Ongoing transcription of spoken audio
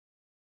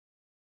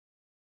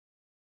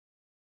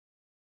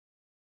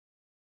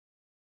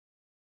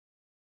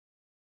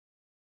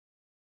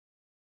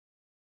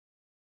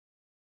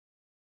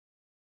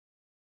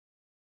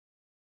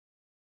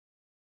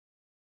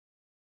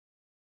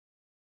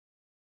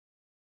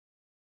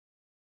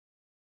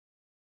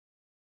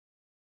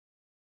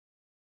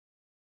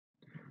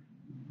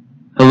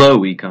Hello,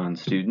 Econ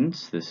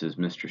students. This is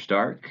Mr.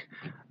 Stark.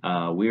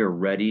 We are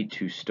ready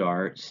to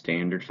start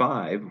Standard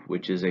 5,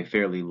 which is a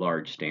fairly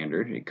large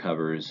standard. It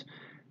covers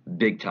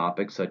big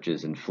topics such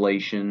as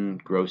inflation,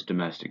 gross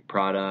domestic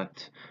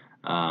product.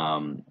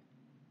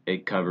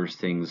 It covers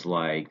things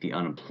like the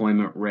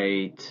unemployment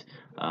rate,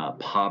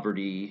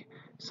 poverty,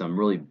 some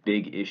really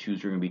big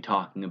issues we're going to be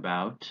talking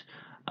about.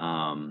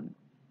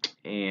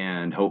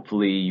 And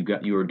hopefully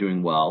you are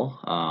doing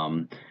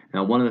well.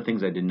 Now, one of the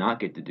things I did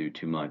not get to do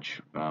too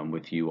much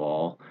with you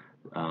all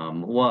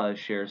was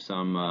share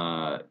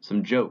some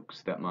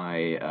jokes that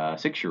my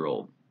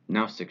 6-year-old,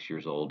 now 6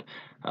 years old,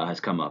 has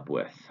come up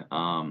with.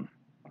 One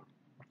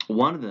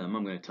of them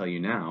I'm going to tell you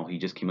now, he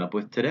just came up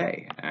with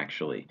today,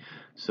 actually.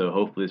 So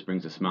hopefully this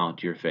brings a smile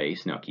to your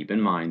face. Now, keep in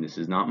mind, this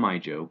is not my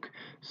joke.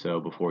 So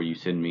before you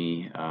send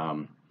me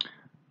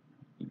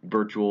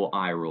virtual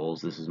eye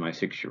rolls, this is my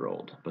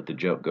 6-year-old. But the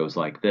joke goes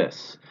like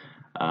this.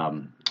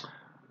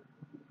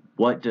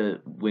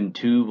 When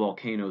two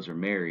volcanoes are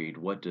married,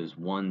 what does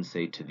one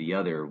say to the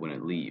other when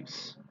it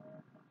leaves?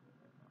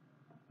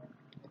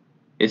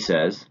 It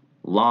says,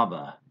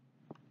 lava.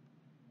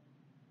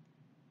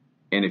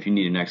 And if you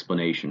need an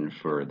explanation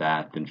for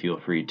that, then feel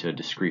free to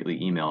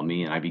discreetly email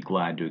me, and I'd be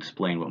glad to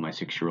explain what my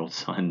 6-year-old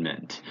son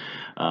meant.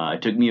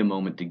 It took me a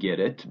moment to get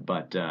it,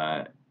 but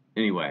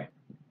anyway,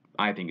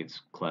 I think it's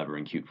clever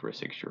and cute for a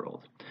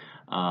 6-year-old.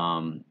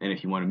 And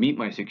if you want to meet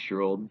my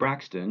 6-year-old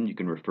Braxton, you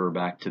can refer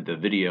back to the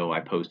video I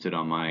posted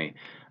on my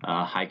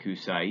haiku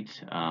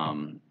site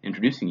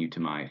introducing you to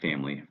my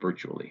family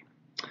virtually.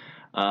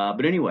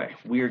 But anyway,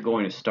 we are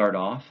going to start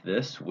off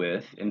this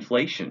with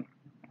inflation.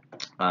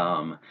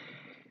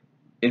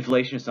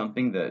 Inflation is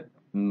something that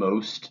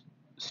most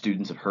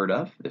students have heard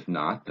of. If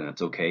not, then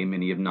it's okay.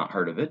 Many have not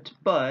heard of it.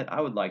 But I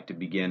would like to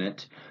begin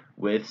it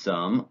with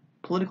some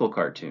political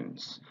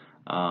cartoons.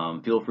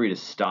 Feel free to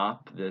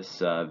stop this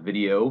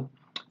video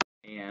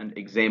and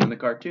examine the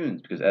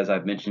cartoons, because as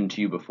I've mentioned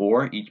to you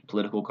before, each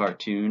political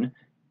cartoon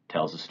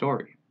tells a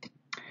story.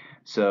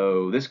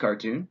 So this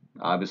cartoon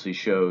obviously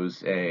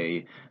shows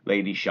a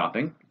lady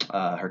shopping.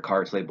 Her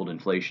cart's labeled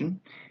inflation,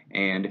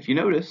 and if you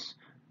notice,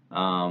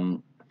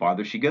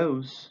 farther she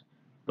goes,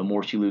 the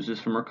more she loses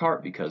from her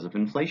cart because of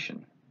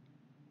inflation.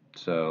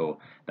 So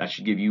that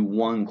should give you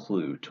one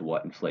clue to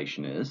what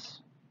inflation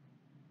is.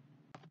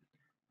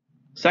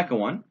 Second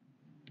one,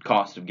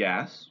 cost of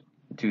gas,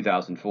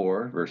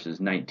 2004 versus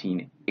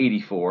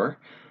 1984.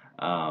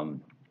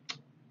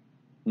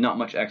 Not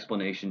much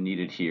explanation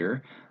needed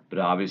here, but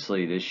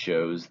obviously this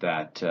shows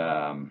that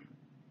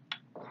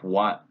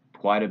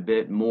quite a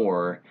bit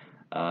more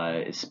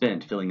is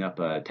spent filling up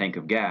a tank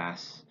of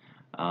gas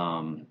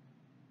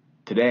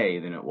today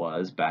than it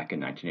was back in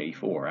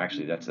 1984.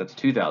 Actually, that's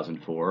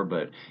 2004,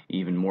 but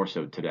even more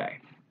so today.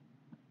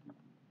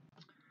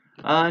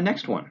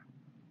 Next one.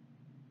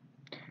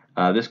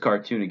 This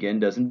cartoon, again,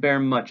 doesn't bear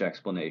much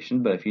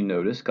explanation, but if you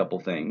notice a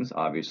couple things,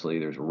 obviously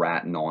there's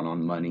rat gnawing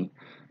on money,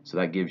 so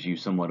that gives you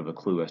somewhat of a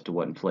clue as to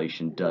what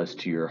inflation does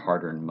to your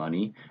hard-earned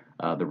money.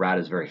 The rat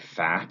is very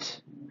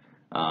fat.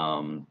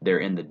 They're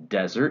in the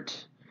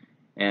desert,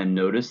 and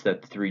notice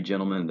that the three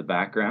gentlemen in the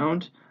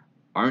background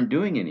aren't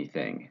doing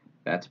anything.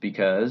 That's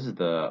because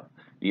the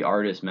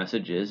artist's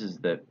message is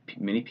that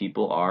many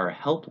people are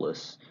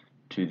helpless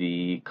to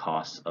the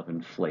costs of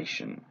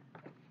inflation.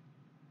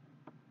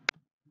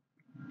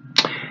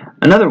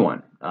 Another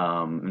one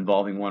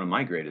involving one of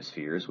my greatest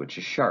fears, which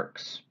is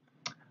sharks.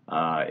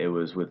 It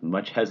was with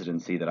much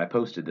hesitancy that I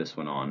posted this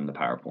one on the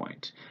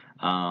PowerPoint.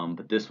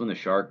 But this one, the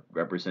shark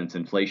represents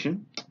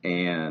inflation,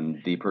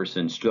 and the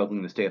person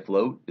struggling to stay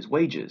afloat is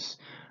wages.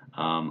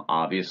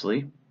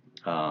 Obviously,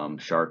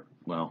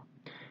 well,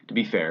 to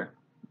be fair,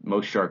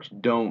 most sharks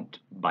don't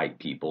bite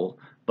people,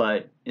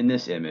 but in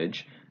this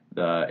image,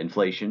 the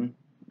inflation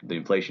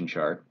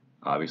shark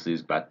obviously is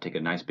about to take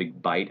a nice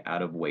big bite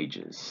out of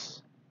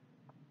wages.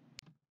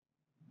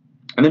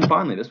 And then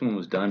finally, this one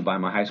was done by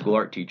my high school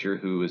art teacher,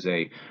 who is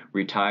a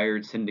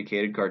retired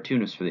syndicated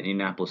cartoonist for the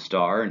Indianapolis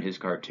Star, and his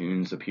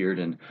cartoons appeared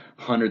in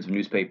hundreds of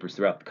newspapers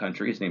throughout the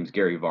country. His name is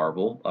Gary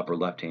Varble, upper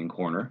left-hand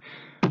corner.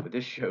 But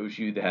this shows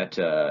you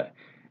that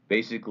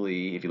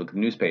basically, if you look at the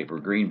newspaper,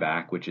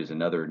 greenback, which is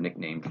another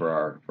nickname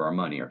for our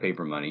money, our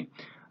paper money,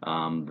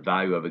 the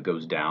value of it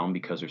goes down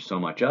because there's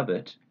so much of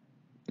it.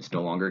 It's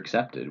no longer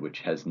accepted, which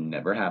has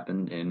never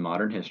happened in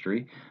modern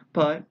history,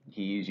 but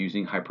he's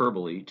using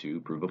hyperbole to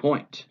prove a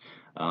point.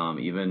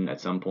 Even at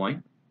some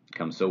point, it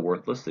becomes so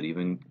worthless that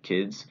even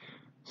kids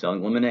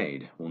selling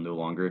lemonade will no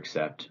longer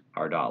accept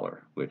our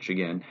dollar, which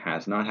again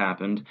has not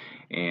happened,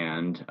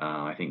 and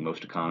I think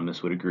most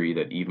economists would agree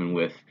that even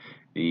with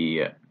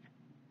the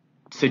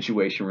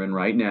situation we're in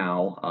right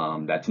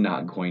now, that's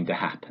not going to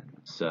happen.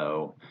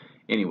 So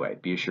anyway,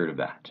 be assured of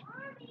that.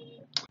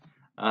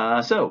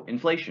 So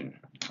inflation.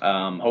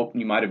 Hope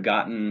you might have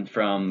gotten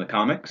from the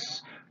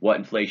comics what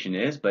inflation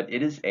is, but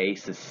it is a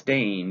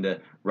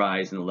sustained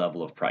rise in the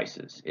level of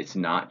prices. It's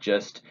not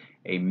just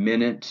a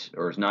minute,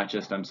 or it's not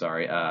just,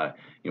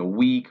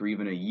 week or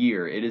even a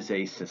year. It is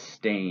a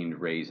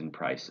sustained raise in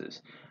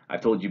prices. I've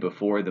told you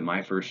before that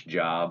my first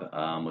job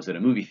was at a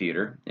movie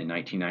theater in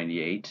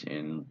 1998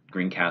 in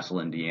Greencastle,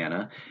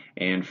 Indiana,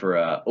 and for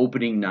a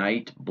opening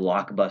night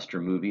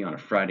blockbuster movie on a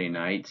Friday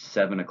night,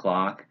 7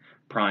 o'clock,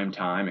 prime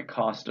time, it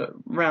cost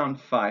around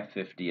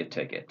 $5.50 a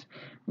ticket.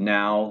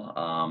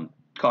 Now,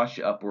 costs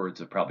you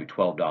upwards of probably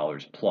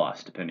 $12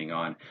 plus, depending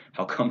on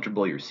how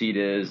comfortable your seat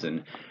is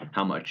and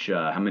how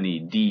many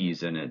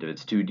D's in it, if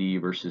it's 2D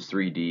versus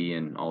 3D,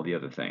 and all the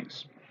other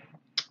things.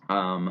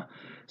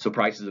 So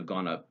prices have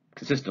gone up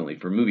consistently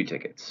for movie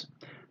tickets.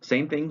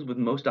 Same things with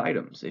most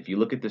items. If you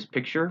look at this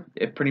picture,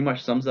 it pretty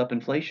much sums up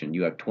inflation.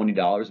 You have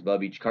 $20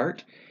 above each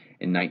cart.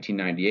 In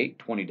 1998,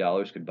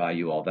 $20 could buy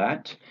you all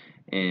that.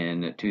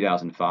 In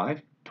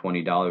 2005,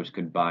 $20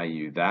 could buy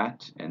you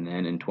that. And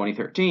then in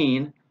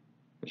 2013,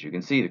 as you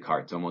can see, the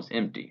cart's almost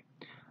empty.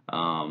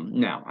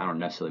 Now, I don't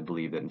necessarily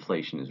believe that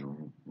inflation is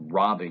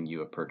robbing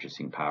you of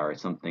purchasing power.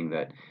 It's something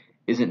that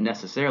isn't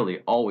necessarily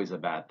always a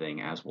bad thing,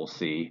 as we'll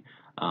see.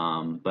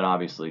 But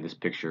obviously, this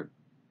picture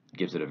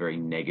gives it a very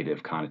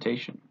negative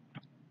connotation.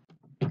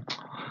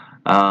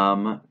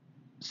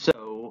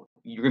 So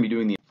you're going to be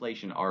doing the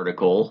inflation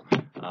article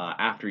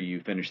after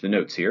you finish the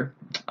notes here.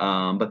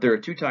 But there are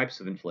two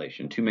types of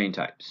inflation, two main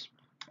types.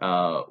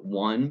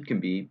 One can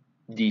be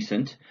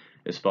decent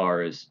as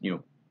far as,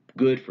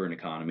 good for an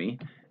economy.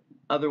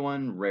 Other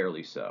one,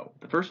 rarely so.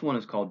 The first one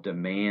is called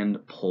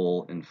demand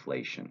pull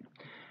inflation.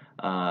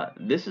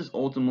 This is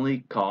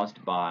ultimately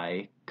caused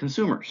by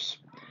consumers.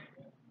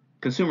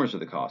 Consumers are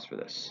the cause for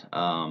this.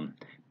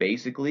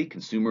 Basically,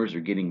 consumers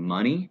are getting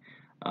money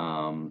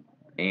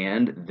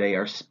and they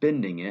are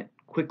spending it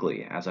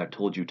quickly. As I've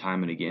told you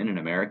time and again, in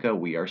America,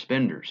 we are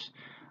spenders.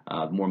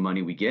 The more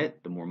money we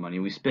get, the more money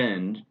we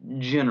spend,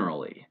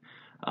 generally.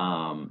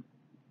 At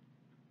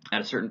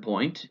a certain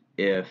point,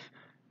 if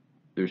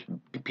there's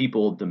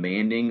people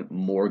demanding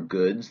more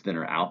goods than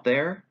are out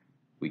there,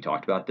 we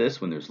talked about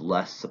this, when there's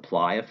less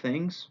supply of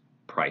things,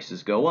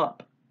 prices go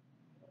up.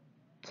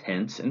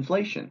 Hence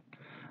inflation.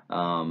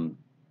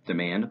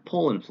 Demand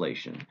pull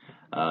inflation.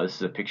 This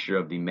is a picture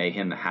of the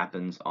mayhem that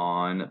happens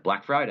on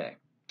Black Friday,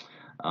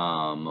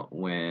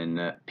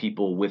 when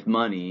people with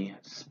money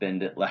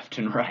spend it left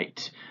and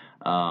right.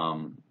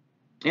 And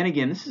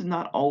again, this is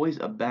not always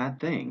a bad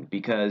thing,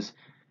 because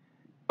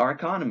our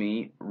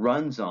economy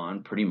runs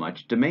on pretty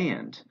much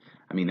demand.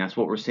 I mean, that's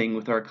what we're seeing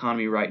with our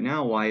economy right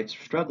now. Why it's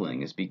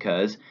struggling is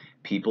because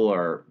people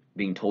are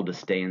being told to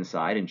stay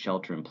inside and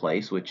shelter in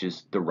place, which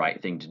is the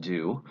right thing to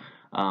do.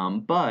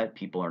 But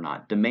people are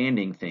not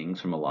demanding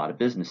things from a lot of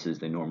businesses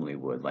they normally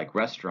would, like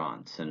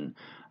restaurants and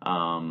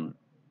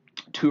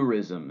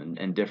tourism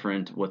and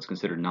different what's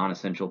considered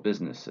non-essential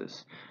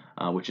businesses,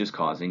 which is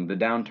causing the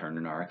downturn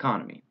in our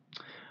economy.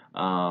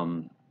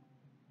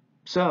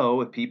 So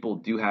if people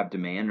do have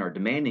demand or are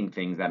demanding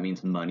things, that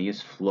means money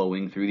is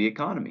flowing through the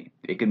economy.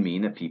 It could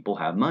mean that people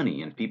have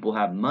money, and if people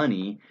have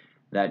money,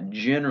 that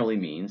generally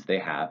means they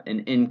have an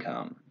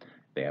income,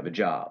 they have a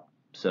job.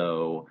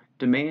 So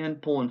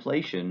demand pull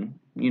inflation,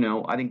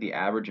 I think the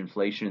average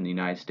inflation in the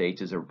United States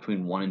is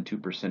between 1% and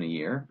 2% a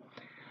year.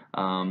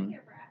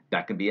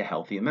 That could be a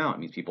healthy amount. It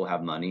means people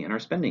have money and are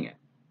spending it.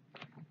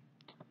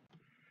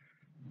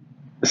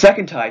 The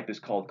second type is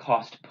called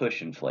cost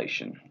push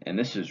inflation, and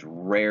this is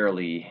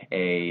rarely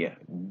a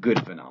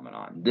good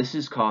phenomenon. This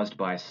is caused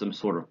by some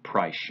sort of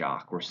price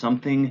shock, where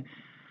something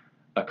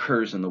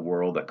occurs in the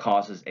world that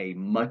causes a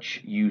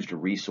much used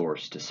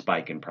resource to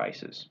spike in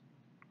prices.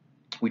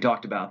 We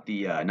talked about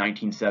the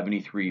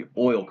 1973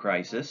 oil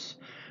crisis,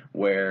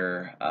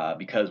 where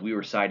because we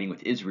were siding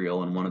with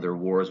Israel in one of their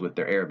wars with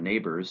their Arab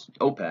neighbors,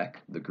 OPEC,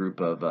 the group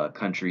of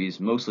countries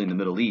mostly in the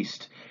Middle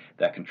East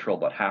that control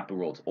about half the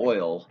world's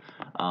oil,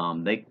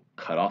 they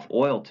cut off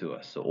oil to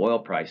us, so oil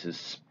prices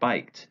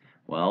spiked.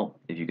 Well,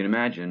 if you can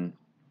imagine,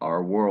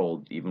 our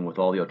world, even with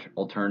all the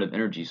alternative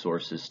energy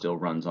sources, still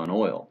runs on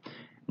oil.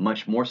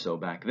 Much more so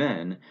back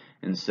then,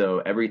 and so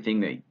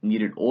everything that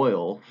needed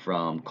oil,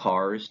 from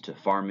cars to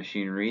farm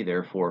machinery,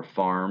 therefore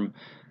farm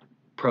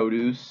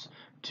produce,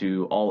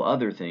 to all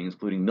other things,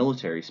 including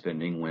military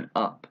spending, went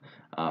up.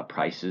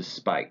 Prices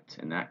spiked,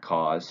 and that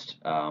caused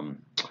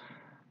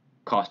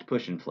cost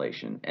push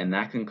inflation, and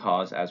that can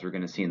cause, as we're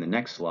going to see in the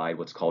next slide,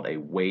 what's called a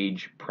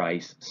wage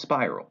price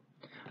spiral,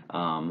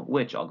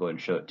 which I'll go ahead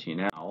and show it to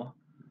you now.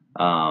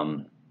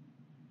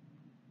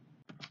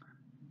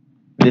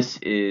 This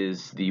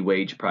is the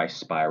wage price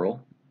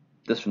spiral.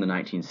 This from the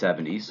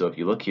 1970s. So if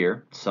you look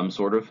here, some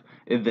sort of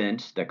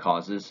event that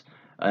causes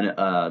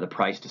the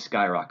price to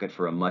skyrocket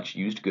for a much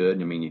used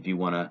good. I mean, if you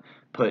want to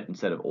put,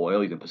 instead of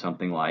oil, you can put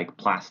something like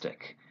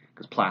plastic,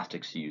 because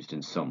plastic's used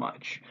in so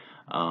much.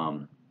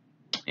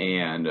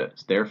 And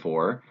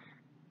therefore,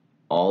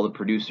 all the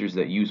producers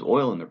that use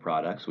oil in their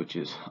products, which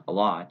is a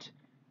lot,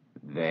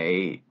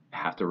 they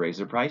have to raise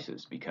their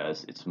prices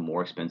because it's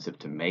more expensive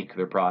to make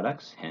their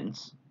products,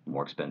 hence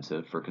more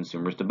expensive for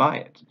consumers to buy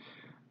it.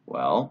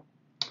 Well,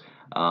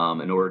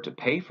 in order to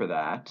pay for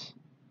that,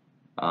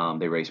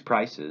 they raise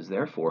prices.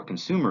 Therefore,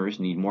 consumers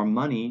need more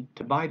money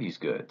to buy these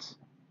goods.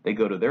 They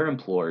go to their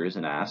employers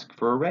and ask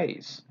for a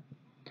raise.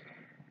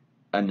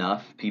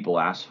 enough people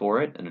ask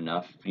for it and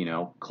enough,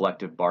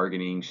 collective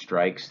bargaining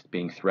strikes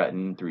being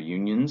threatened through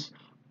unions,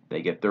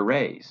 they get their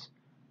raise.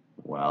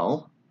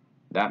 Well,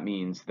 that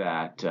means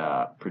that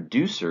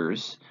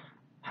producers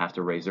have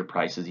to raise their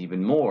prices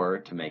even more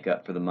to make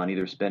up for the money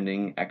they're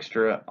spending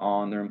extra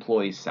on their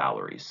employees'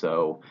 salaries.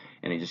 So,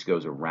 and it just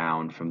goes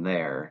around from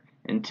there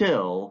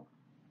until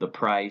the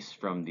price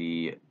from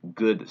the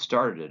good that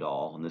started it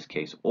all, in this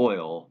case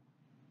oil,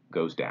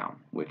 goes down,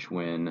 which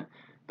when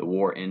the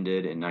war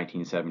ended in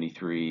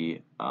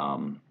 1973,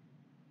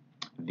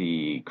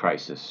 the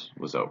crisis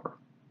was over.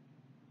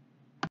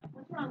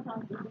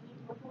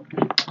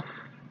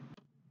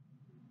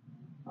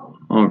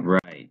 All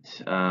right,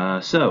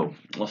 so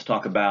let's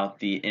talk about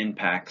the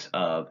impacts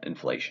of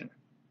inflation,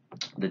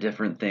 the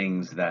different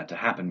things that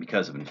happen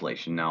because of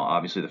inflation. Now,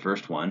 obviously, the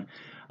first one,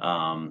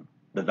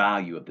 the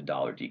value of the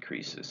dollar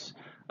decreases.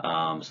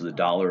 So the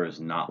dollar is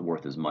not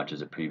worth as much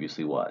as it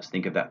previously was.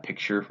 Think of that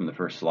picture from the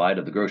first slide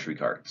of the grocery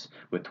carts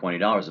with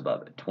 $20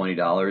 above it.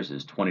 $20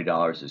 is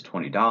 $20 is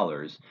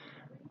 $20,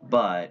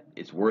 but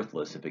it's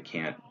worthless if it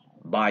can't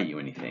buy you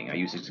anything. I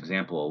use this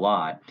example a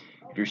lot.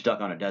 If you're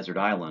stuck on a desert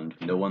island,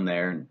 no one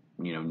there,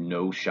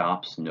 no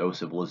shops, no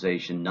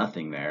civilization,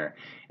 nothing there,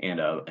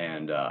 and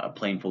a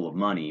plane full of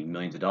money,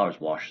 millions of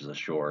dollars washes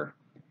ashore,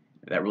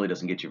 that really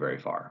doesn't get you very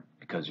far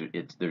because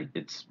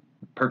its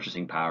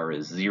purchasing power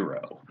is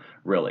zero,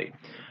 really.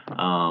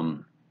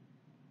 And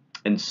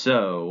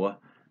so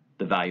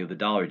the value of the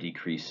dollar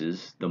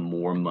decreases the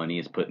more money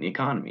is put in the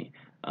economy.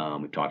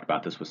 We've talked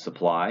about this with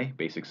supply,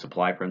 basic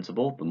supply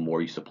principle. The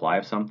more you supply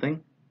of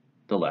something,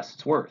 the less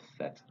it's worth.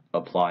 That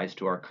applies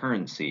to our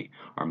currency,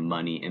 our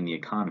money in the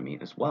economy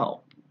as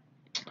well.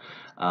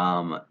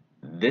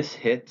 This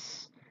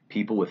hits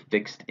people with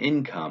fixed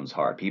incomes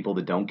hard, people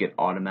that don't get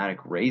automatic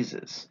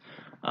raises.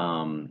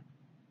 And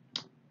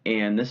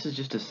this is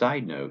just a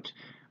side note.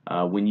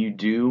 When you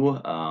do,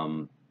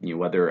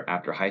 whether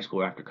after high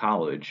school or after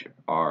college,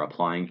 are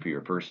applying for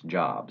your first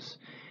jobs,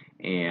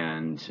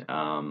 and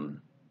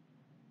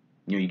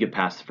you get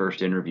past the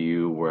first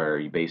interview where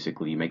you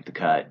basically make the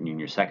cut, and in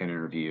your second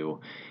interview,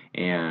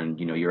 and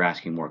you're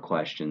asking more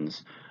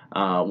questions.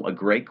 A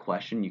great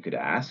question you could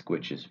ask,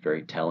 which is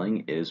very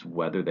telling, is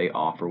whether they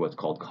offer what's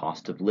called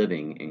cost of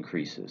living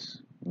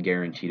increases,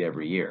 guaranteed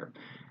every year.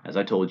 As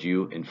I told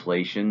you,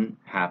 inflation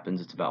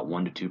happens, it's about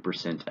 1 to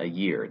 2% a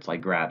year. It's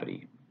like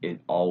gravity. It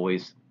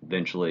always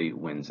eventually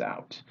wins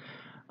out.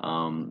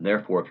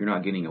 Therefore, if you're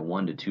not getting a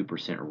 1 to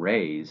 2%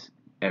 raise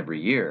every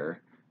year,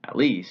 at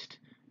least,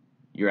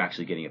 you're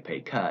actually getting a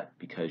pay cut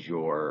because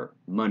your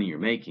money you're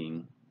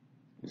making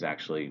is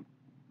actually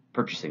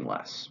purchasing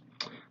less.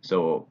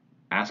 So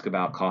ask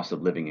about cost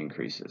of living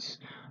increases.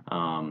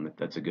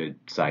 That's a good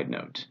side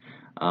note.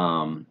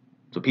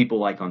 So people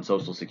like on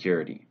Social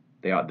Security,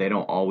 they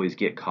don't always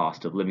get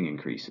cost of living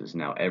increases.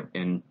 Now,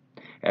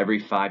 every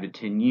 5 to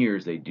 10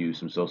 years, they do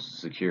some Social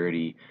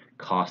Security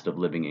cost of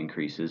living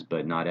increases,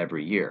 but not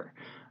every year.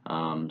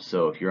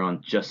 So if you're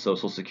on just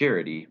Social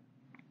Security,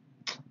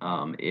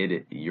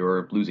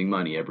 you're losing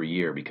money every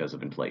year because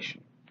of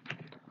inflation.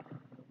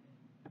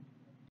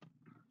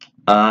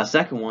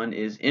 Second one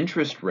is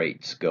interest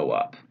rates go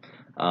up.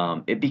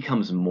 It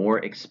becomes more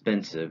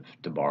expensive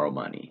to borrow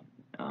money.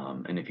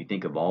 And if you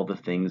think of all the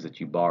things that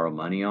you borrow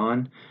money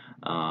on,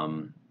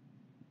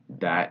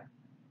 that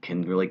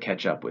can really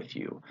catch up with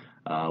you,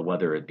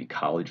 whether it be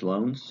college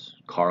loans,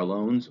 car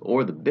loans,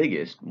 or the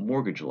biggest,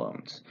 mortgage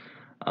loans.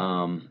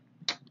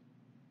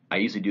 I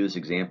usually do this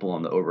example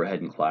on the overhead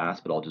in class,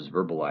 but I'll just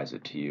verbalize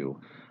it to you.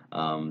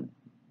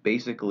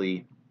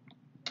 Basically,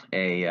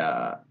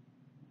 a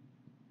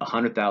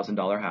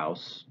 $100,000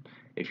 house,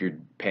 if you're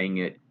paying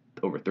it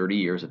over 30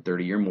 years, a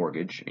 30-year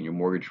mortgage, and your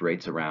mortgage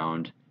rate's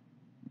around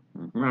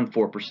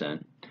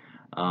 4%,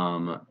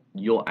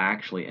 you'll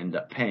actually end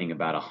up paying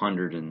about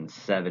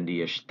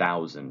 170-ish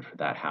thousand for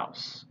that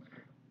house.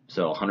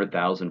 So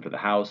 $100,000 for the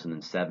house, and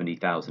then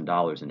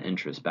 $70,000 in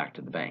interest back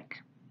to the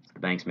bank. The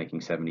bank's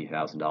making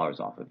 $70,000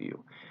 off of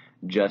you.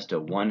 Just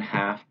a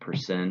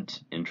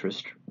 0.5%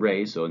 interest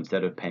raise. So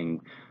instead of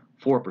paying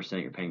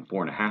 4%, you're paying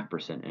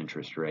 4.5%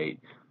 interest rate.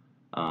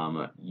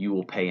 You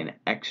will pay an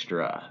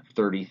extra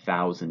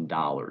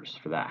 $30,000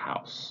 for that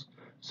house.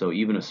 So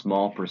even a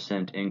small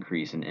percent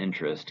increase in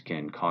interest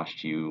can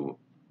cost you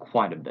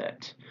quite a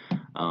bit,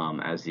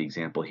 as the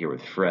example here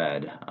with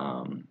Fred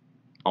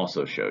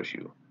also shows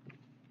you.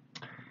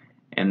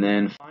 And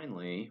then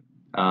finally,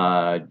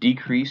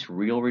 decrease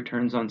real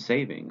returns on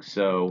savings.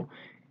 So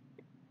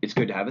it's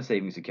good to have a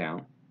savings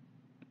account.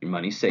 Your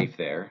money's safe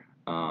there.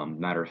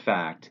 Matter of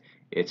fact,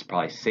 it's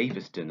probably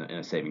safest in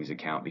a savings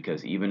account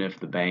because even if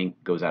the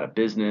bank goes out of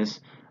business,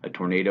 a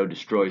tornado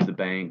destroys the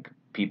bank,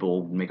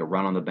 people make a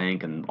run on the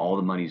bank and all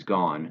the money's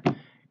gone,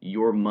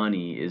 your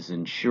money is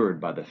insured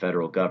by the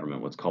federal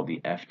government, what's called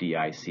the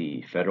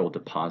FDIC, Federal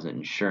Deposit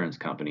Insurance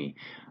Company,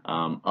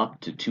 up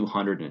to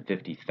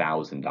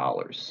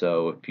 $250,000.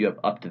 So if you have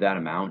up to that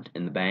amount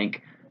in the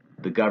bank,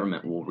 the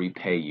government will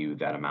repay you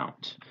that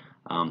amount.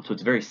 So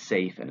it's very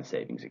safe in a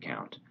savings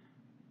account.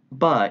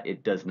 but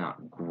it does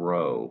not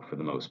grow for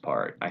the most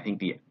part. I think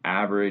the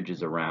average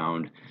is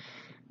around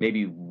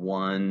maybe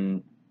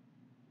maybe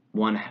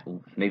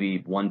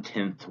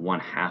 1/10 to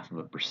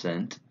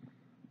 1/2%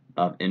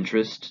 of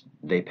interest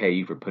they pay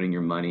you for putting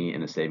your money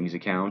in a savings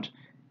account.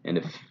 And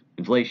if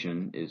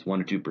inflation is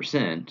 1 or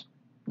 2%,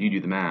 you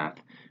do the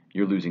math,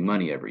 you're losing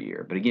money every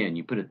year. But again,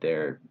 you put it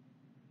there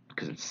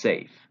because it's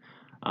safe,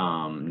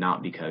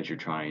 not because you're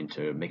trying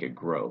to make it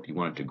grow. If you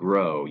want it to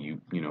grow, you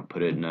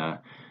put it in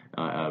a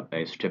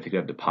certificate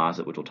of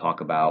deposit, which we'll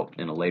talk about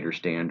in a later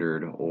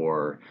standard,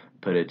 or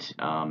put it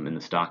in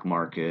the stock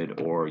market,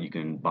 or you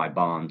can buy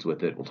bonds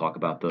with it. We'll talk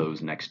about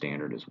those next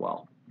standard as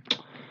well.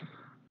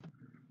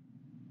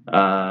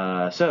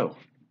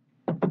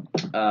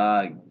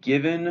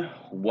 Given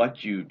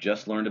what you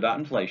just learned about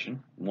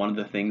inflation, one of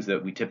the things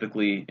that we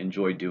typically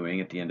enjoy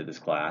doing at the end of this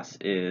class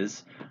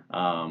is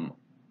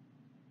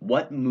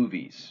what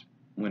movies,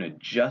 when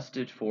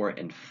adjusted for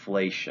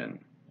inflation,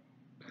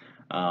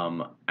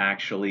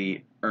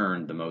 actually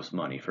earned the most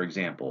money. For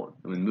example,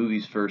 when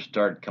movies first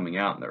started coming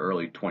out in the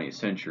early 20th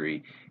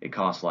century, it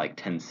cost like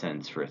 10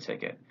 cents for a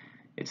ticket.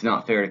 It's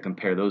not fair to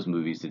compare those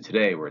movies to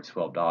today where it's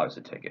 $12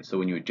 a ticket. So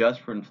when you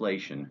adjust for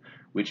inflation,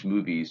 which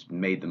movies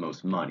made the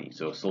most money,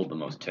 so sold the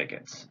most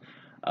tickets?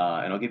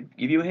 And I'll give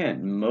you a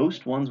hint.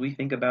 Most ones we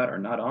think about are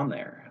not on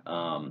there.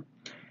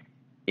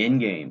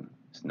 Endgame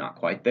is not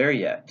quite there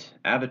yet.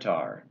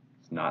 Avatar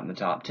is not in the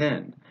top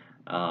 10.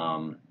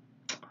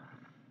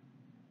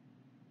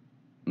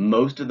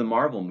 Most of the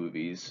Marvel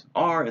movies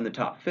are in the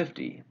top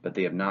 50, but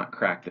they have not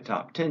cracked the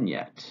top 10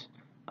 yet.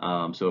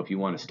 So if you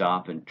want to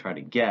stop and try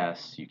to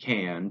guess, you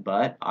can,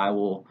 but I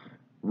will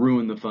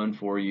ruin the fun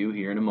for you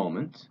here in a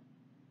moment.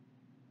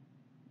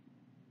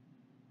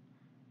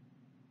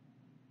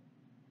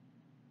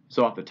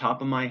 So off the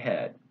top of my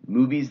head,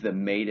 movies that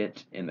made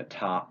it in the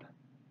top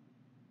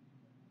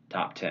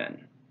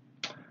 10.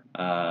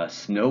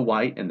 Snow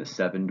White and the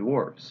Seven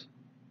Dwarfs.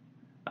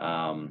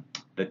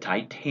 The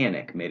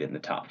Titanic made it in the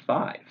top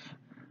 5.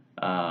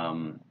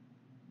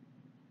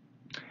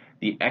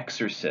 The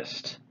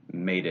Exorcist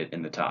made it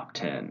in the top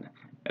 10,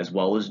 as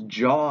well as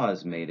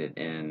Jaws made it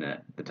in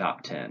the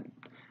top 10.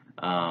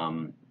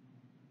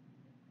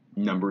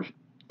 Number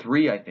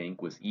 3, I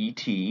think, was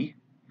E.T.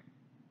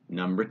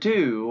 Number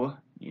 2,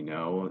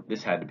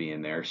 this had to be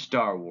in there,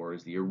 Star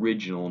Wars, the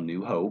original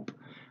New Hope,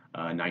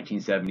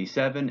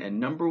 1977. And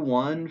number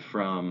 1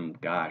 from,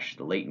 the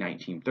late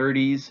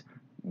 1930s,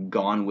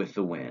 Gone with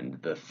the Wind,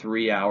 the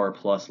 3-hour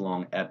plus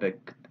long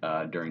epic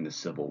during the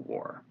Civil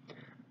War.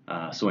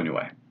 So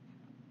anyway,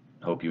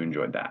 hope you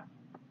enjoyed that.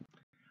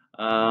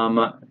 We're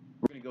going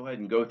to go ahead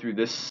and go through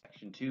this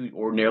section 2.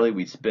 Ordinarily,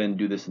 we'd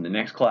do this in the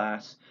next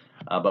class,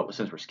 but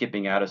since we're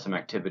skipping out of some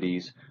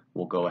activities,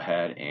 we'll go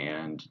ahead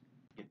and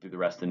get through the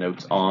rest of the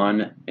notes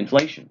on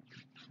inflation.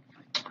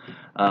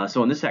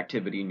 So in this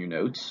activity in your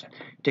notes,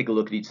 take a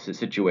look at each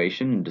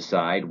situation and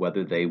decide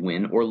whether they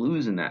win or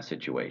lose in that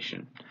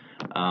situation.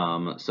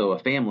 So a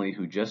family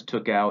who just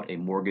took out a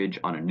mortgage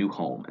on a new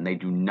home, and they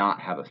do not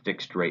have a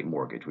fixed rate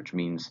mortgage, which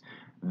means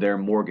their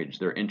mortgage,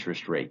 their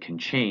interest rate can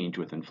change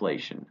with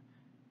inflation.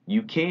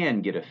 You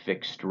can get a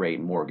fixed rate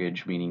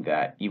mortgage, meaning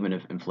that even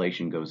if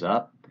inflation goes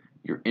up,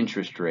 your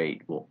interest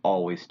rate will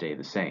always stay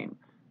the same,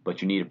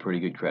 but you need a pretty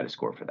good credit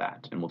score for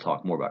that. And we'll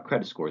talk more about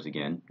credit scores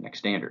again next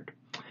standard.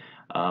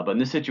 But in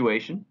this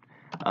situation,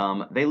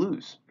 they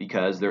lose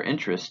because their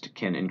interest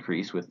can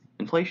increase with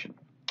inflation.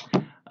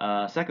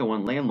 Second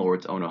one,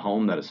 landlords own a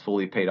home that is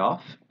fully paid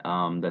off,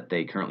 that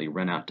they currently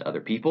rent out to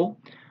other people.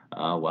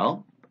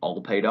 Well,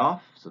 all paid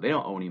off, so they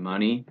don't owe any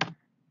money.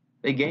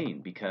 They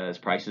gain because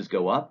prices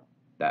go up.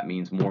 That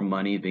means more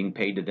money being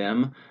paid to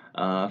them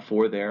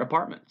for their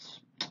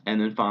apartments.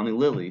 And then finally,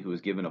 Lily, who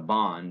was given a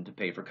bond to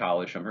pay for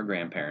college from her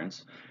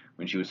grandparents.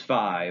 When she was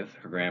 5,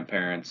 her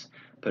grandparents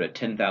put a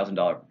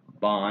 $10,000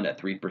 bond at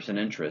 3%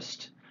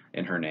 interest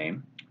in her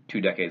name.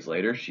 2 decades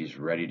later, she's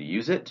ready to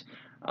use it.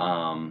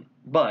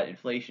 But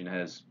inflation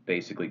has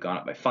basically gone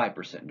up by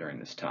 5% during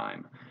this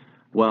time.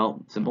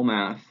 Well, simple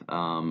math,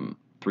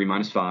 3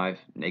 minus 5,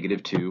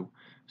 negative 2.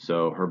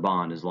 So her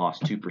bond has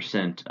lost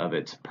 2% of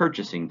its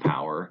purchasing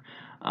power.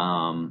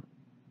 So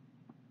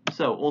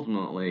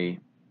ultimately,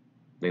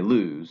 they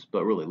lose,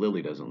 but really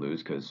Lily doesn't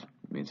lose because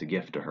it's a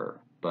gift to her,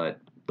 but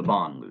the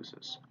bond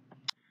loses.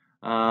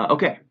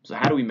 Okay, so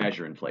how do we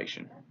measure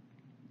inflation?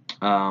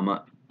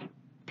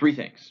 3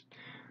 things.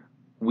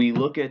 We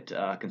look at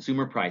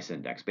consumer price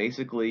index,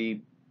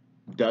 basically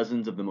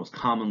dozens of the most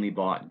commonly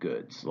bought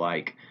goods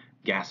like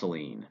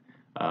gasoline,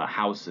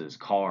 houses,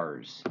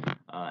 cars,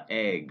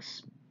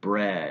 eggs,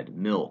 bread,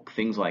 milk,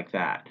 things like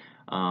that.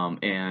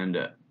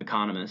 And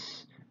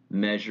economists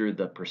measure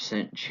the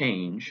percent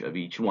change of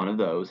each one of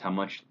those, how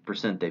much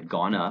percent they've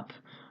gone up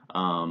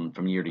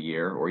from year to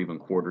year or even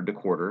quarter to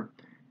quarter.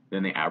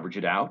 Then they average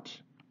it out,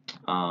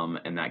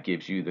 and that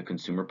gives you the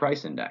consumer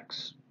price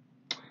index.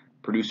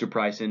 Producer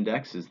price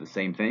index is the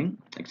same thing,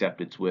 except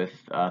it's with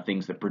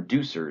things that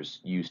producers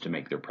use to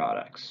make their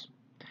products.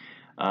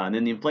 And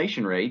then the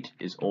inflation rate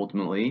is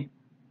ultimately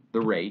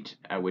the rate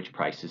at which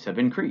prices have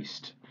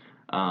increased.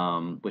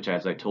 which,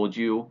 as I told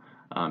you,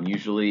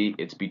 usually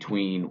it's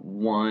between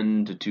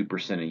 1 to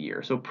 2% a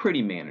year, so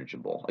pretty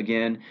manageable.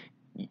 Again,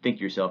 you think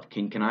to yourself,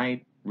 can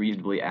I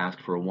reasonably ask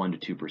for a 1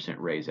 to 2%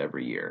 raise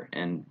every year?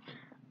 And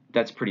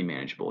that's pretty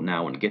manageable.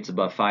 Now, when it gets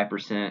above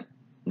 5%,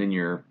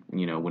 then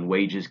when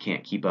wages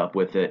can't keep up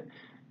with it,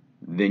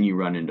 then you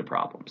run into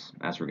problems,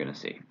 as we're going to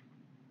see.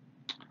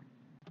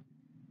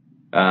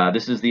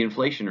 This is the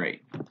inflation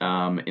rate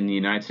in the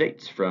United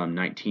States from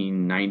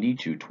 1990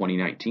 to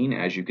 2019.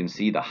 As you can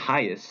see, the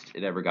highest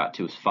it ever got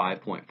to was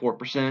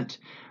 5.4%.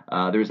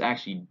 There was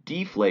actually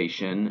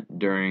deflation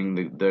during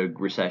the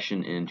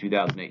recession in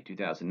 2008,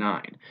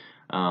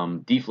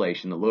 2009.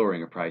 Deflation, the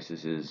lowering of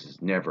prices, is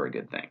never a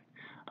good thing,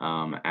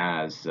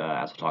 as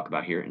we'll talk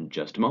about here in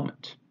just a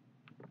moment.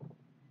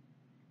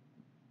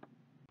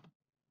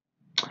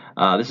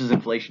 This is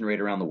inflation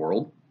rate around the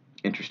world.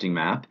 Interesting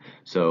map.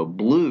 So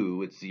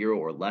blue, it's 0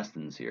 or less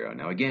than 0.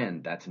 Now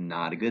again, that's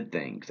not a good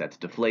thing because that's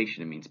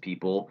deflation. It means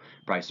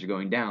prices are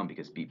going down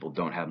because people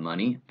don't have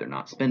money, they're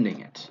not spending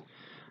it.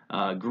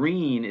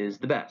 Green is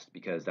the best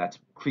because that's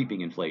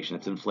creeping inflation.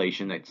 It's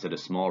inflation that's at a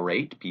small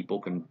rate.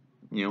 People can,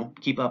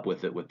 keep up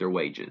with it with their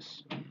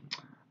wages.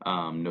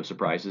 No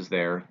surprises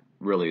there,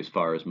 really, as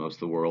far as most of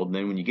the world. And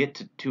then when you get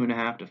to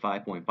 2.5 to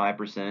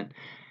 5.5%,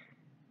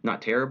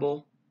 not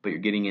terrible, but you're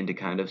getting into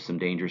kind of some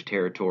dangerous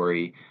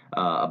territory.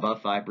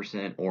 Above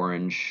 5%,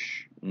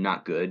 orange,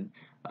 not good.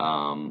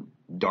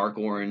 Dark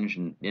orange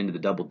into the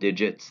double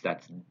digits,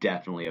 that's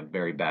definitely a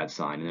very bad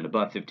sign. And then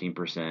above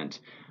 15%,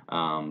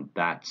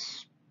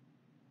 that's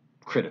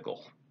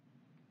critical.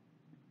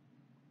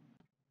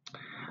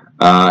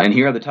 And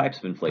here are the types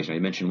of inflation. I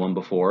mentioned one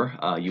before.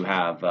 You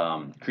have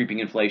creeping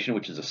inflation,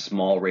 which is a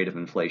small rate of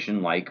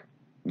inflation, like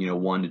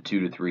 1 to 2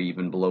 to 3,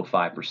 even below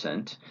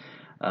 5%.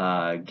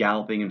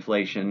 Galloping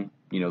inflation,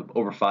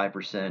 over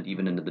 5%,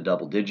 even into the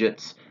double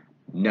digits,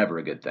 never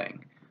a good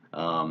thing.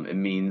 It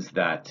means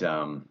that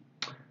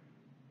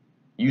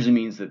usually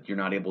means that you're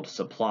not able to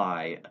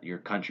supply, your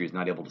country is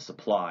not able to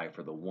supply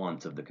for the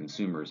wants of the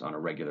consumers on a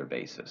regular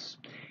basis.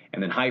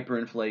 And then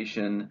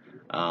hyperinflation,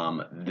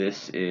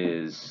 this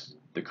is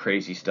the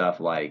crazy stuff,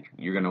 like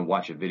you're going to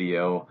watch a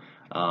video,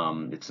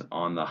 it's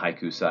on the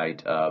Haiku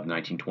site of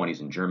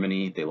 1920s in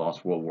Germany. They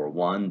lost World War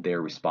I.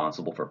 They're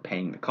responsible for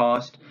paying the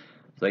cost.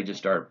 So they just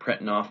started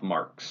printing off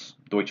marks,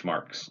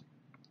 Deutschmarks,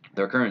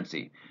 their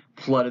currency,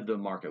 flooded the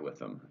market with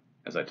them.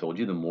 As I told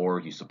you, the more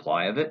you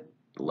supply of it,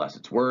 the less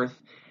it's worth.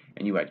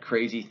 And you had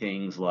crazy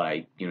things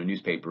like,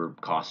 newspaper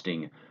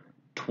costing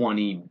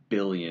 20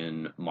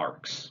 billion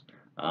marks.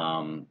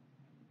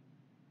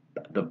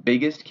 The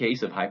biggest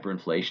case of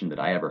hyperinflation that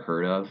I ever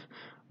heard of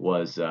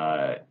was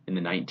in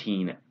the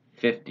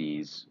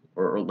 1950s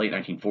or late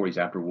 1940s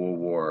after World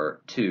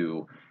War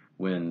II,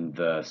 when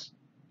the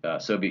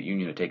Soviet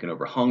Union had taken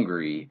over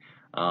Hungary.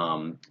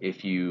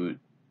 If you,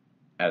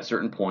 at a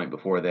certain point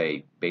before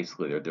they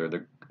basically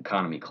their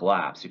economy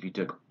collapsed, if you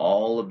took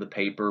all of the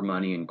paper,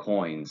 money, and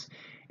coins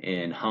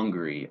in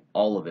Hungary,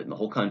 all of it in the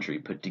whole country,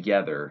 put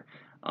together,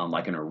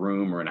 like in a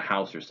room or in a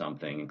house or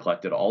something, and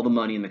collected all the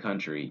money in the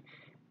country,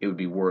 it would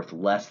be worth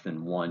less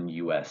than 1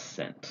 US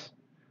cent.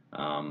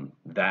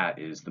 That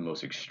is the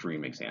most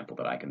extreme example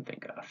that I can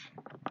think of.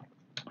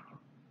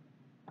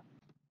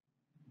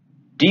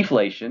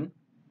 Deflation,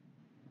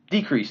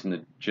 decrease in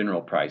the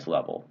general price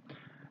level.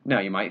 Now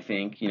you might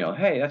think,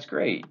 hey, that's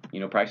great.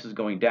 Prices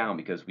going down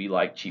because we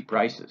like cheap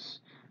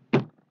prices.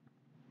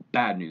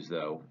 Bad news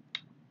though,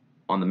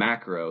 on the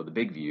macro, the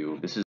big view,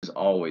 this is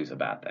always a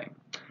bad thing.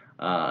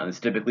 And it's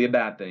typically a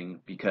bad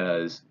thing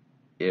because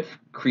if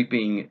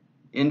creeping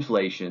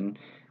inflation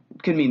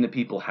can mean that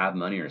people have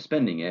money or are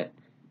spending it,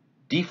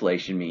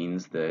 deflation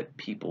means that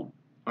people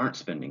aren't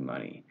spending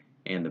money.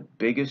 And the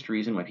biggest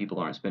reason why people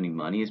aren't spending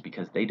money is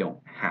because they don't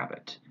have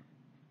it.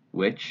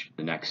 Which,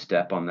 the next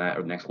step on that,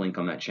 or the next link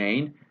on that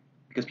chain,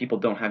 because people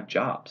don't have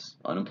jobs.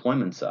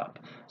 Unemployment's up.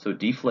 So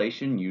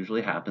deflation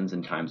usually happens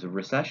in times of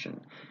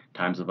recession,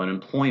 times of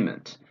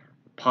unemployment.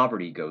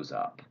 Poverty goes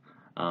up.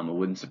 It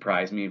wouldn't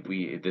surprise me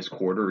if this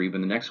quarter or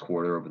even the next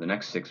quarter, over the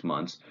next 6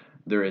 months,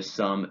 there is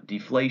some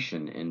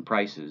deflation in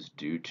prices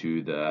due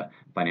to the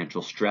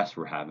financial stress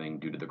we're having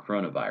due to the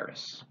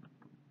coronavirus.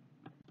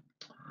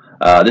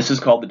 This is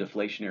called the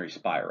deflationary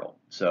spiral.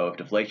 So if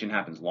deflation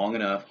happens long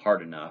enough,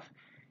 hard enough,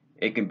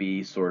 it can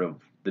be sort of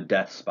the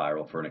death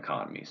spiral for an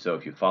economy. So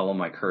if you follow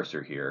my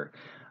cursor here,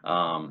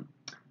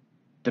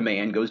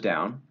 demand goes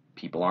down.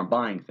 People aren't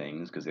buying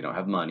things because they don't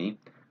have money.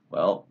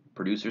 Well,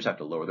 producers have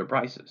to lower their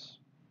prices.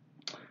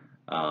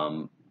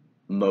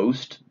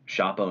 Most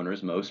shop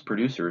owners, most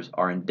producers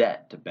are in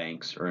debt to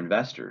banks or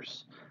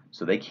investors,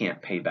 so they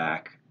can't pay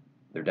back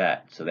their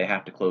debt. So they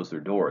have to close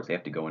their doors. They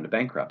have to go into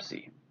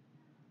bankruptcy,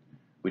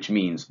 which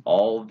means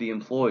all of the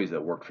employees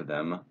that work for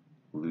them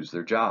lose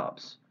their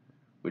jobs,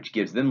 which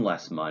gives them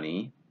less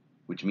money,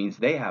 which means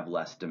they have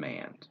less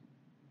demand.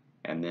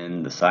 And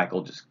then the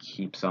cycle just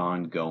keeps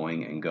on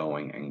going and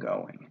going and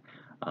going.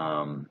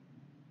 Now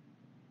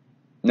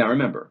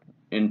remember,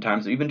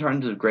 even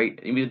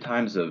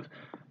times of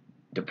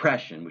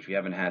depression, which we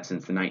haven't had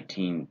since the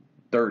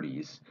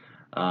 1930s,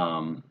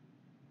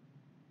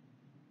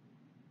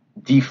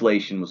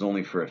 Deflation was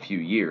only for a few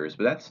years,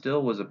 but that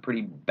still was a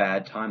pretty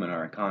bad time in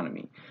our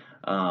economy.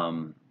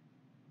 Um,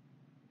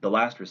 the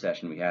last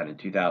recession we had in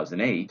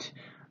 2008,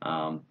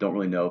 don't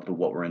really know if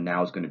what we're in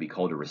now is going to be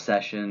called a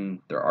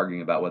recession. They're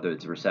arguing about whether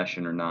it's a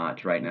recession or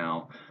not right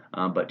now.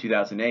 But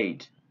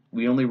 2008,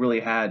 we only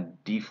really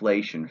had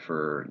deflation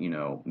for,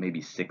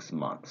 maybe 6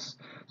 months.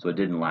 So it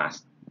didn't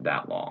last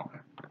that long.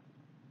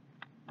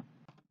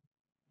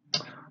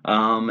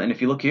 And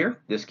if you look here,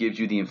 this gives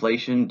you the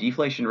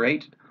deflation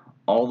rate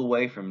all the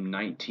way from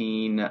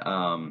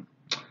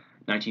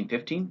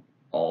 1915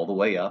 all the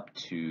way up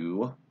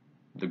to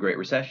the Great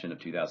Recession of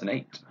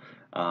 2008.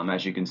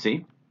 As you can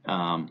see,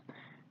 a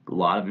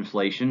lot of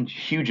inflation,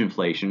 huge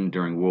inflation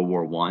during World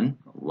War I,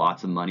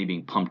 lots of money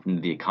being pumped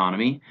into the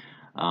economy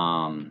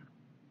in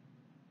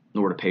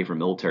order to pay for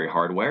military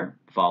hardware,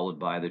 followed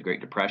by the Great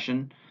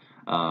Depression,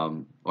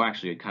 or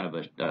actually kind of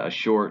a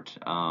short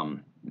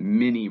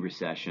mini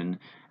recession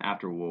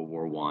after World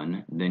War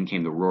I. Then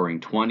came the Roaring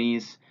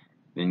 '20s,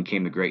 then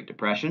came the Great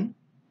Depression,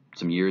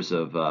 some years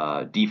of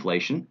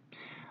deflation,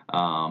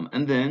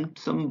 and then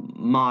some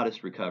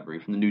modest recovery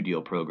from the New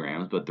Deal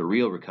programs, but the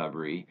real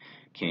recovery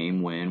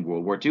came when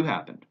World War II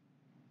happened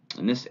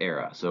in this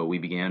era. So we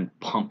began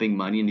pumping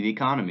money into the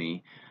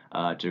economy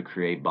to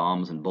create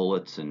bombs and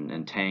bullets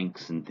and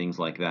tanks and things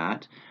like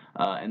that.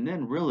 And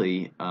then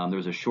really there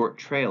was a short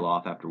trail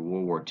off after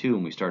World War II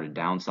when we started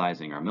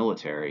downsizing our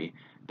military,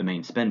 the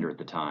main spender at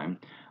the time.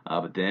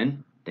 But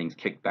then things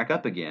kicked back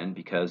up again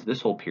because this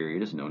whole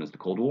period is known as the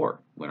Cold War,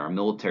 when our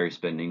military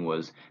spending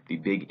was the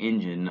big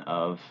engine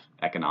of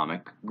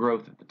economic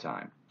growth at the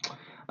time.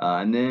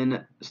 And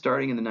then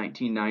starting in the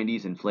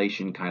 1990s,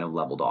 inflation kind of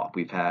leveled off.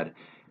 We've had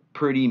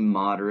pretty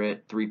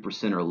moderate,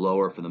 3% or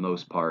lower for the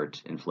most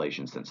part,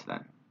 inflation since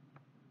then.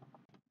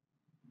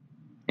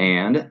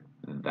 And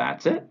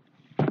that's it.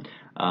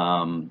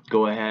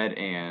 Go ahead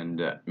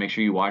and make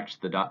sure you watch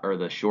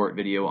the short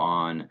video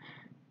on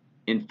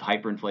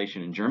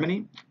hyperinflation in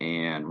Germany,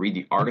 and read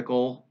the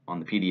article on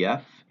the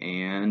PDF,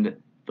 and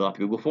fill out the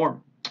Google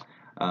form.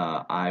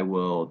 I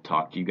will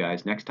talk to you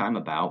guys next time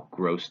about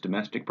gross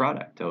domestic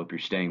product. I hope you're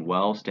staying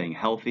well, staying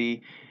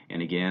healthy,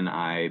 and again,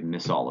 I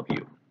miss all of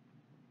you.